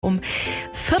Um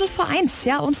 1:15,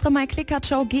 ja, unsere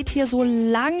MyClickCard-Show geht hier so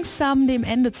langsam dem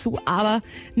Ende zu, aber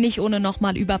nicht ohne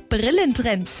nochmal über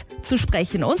Brillentrends zu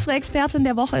sprechen. Unsere Expertin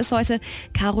der Woche ist heute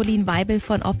Optik Waibl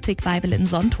von Optik Waibl in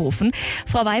Sonthofen.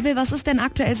 Frau Waibl, was ist denn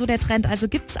aktuell so der Trend? Also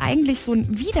gibt es eigentlich so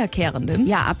einen wiederkehrenden?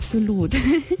 Ja, absolut.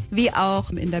 Wie auch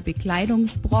in der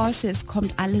Bekleidungsbranche, es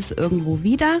kommt alles irgendwo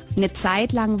wieder. Eine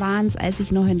Zeit lang waren es, als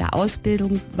ich noch in der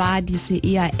Ausbildung war, diese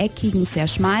eher eckigen, sehr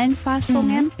schmalen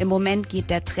Fassungen. Im Moment geht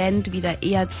der Trend wieder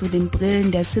eher zu den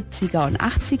Brillen der 70er und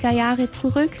 80er Jahre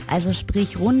zurück. Also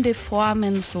sprich runde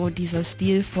Formen, so dieser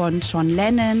Stil von John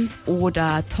Lennon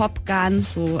oder Top Gun,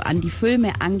 so an die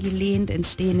Filme angelehnt,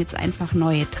 entstehen jetzt einfach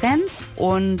neue Trends.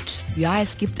 Und ja,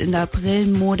 es gibt in der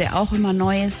Brillenmode auch immer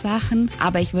neue Sachen,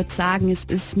 aber ich würde sagen, es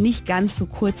ist nicht ganz so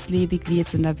kurzlebig wie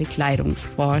jetzt in der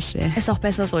Bekleidungsbranche. Ist auch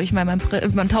besser so. Ich meine,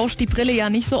 man tauscht die Brille ja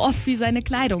nicht so oft wie seine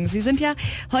Kleidung. Sie sind ja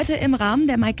heute im Rahmen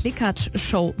der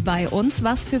MyClickCard-Show bei uns.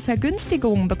 Was für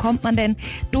Vergünstigungen bekommt man denn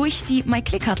durch die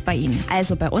MyClickCard bei Ihnen?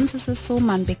 Also bei uns ist es so,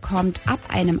 man bekommt ab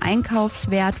einem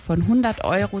Einkaufswert von 100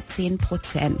 Euro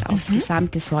 10% aufs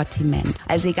gesamte Sortiment.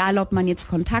 Also egal, ob man jetzt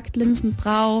Kontaktlinsen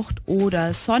braucht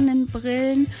oder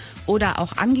Sonnenbrillen oder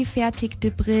auch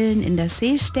angefertigte Brillen in der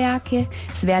Sehstärke.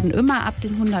 Es werden immer ab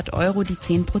den 100 Euro die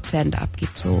 10%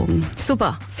 abgezogen.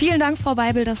 Super. Vielen Dank, Frau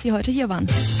Waibl, dass Sie heute hier waren.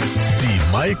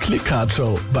 Die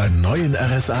MyClickCard-Show beim neuen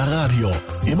RSA Radio.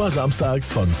 Immer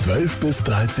samstags von 12 bis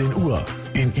 13 Uhr.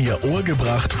 In Ihr Ohr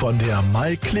gebracht von der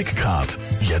MyClickCard.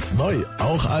 Jetzt neu,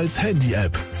 auch als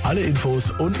Handy-App. Alle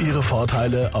Infos und ihre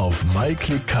Vorteile auf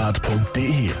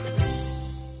myclickcard.de.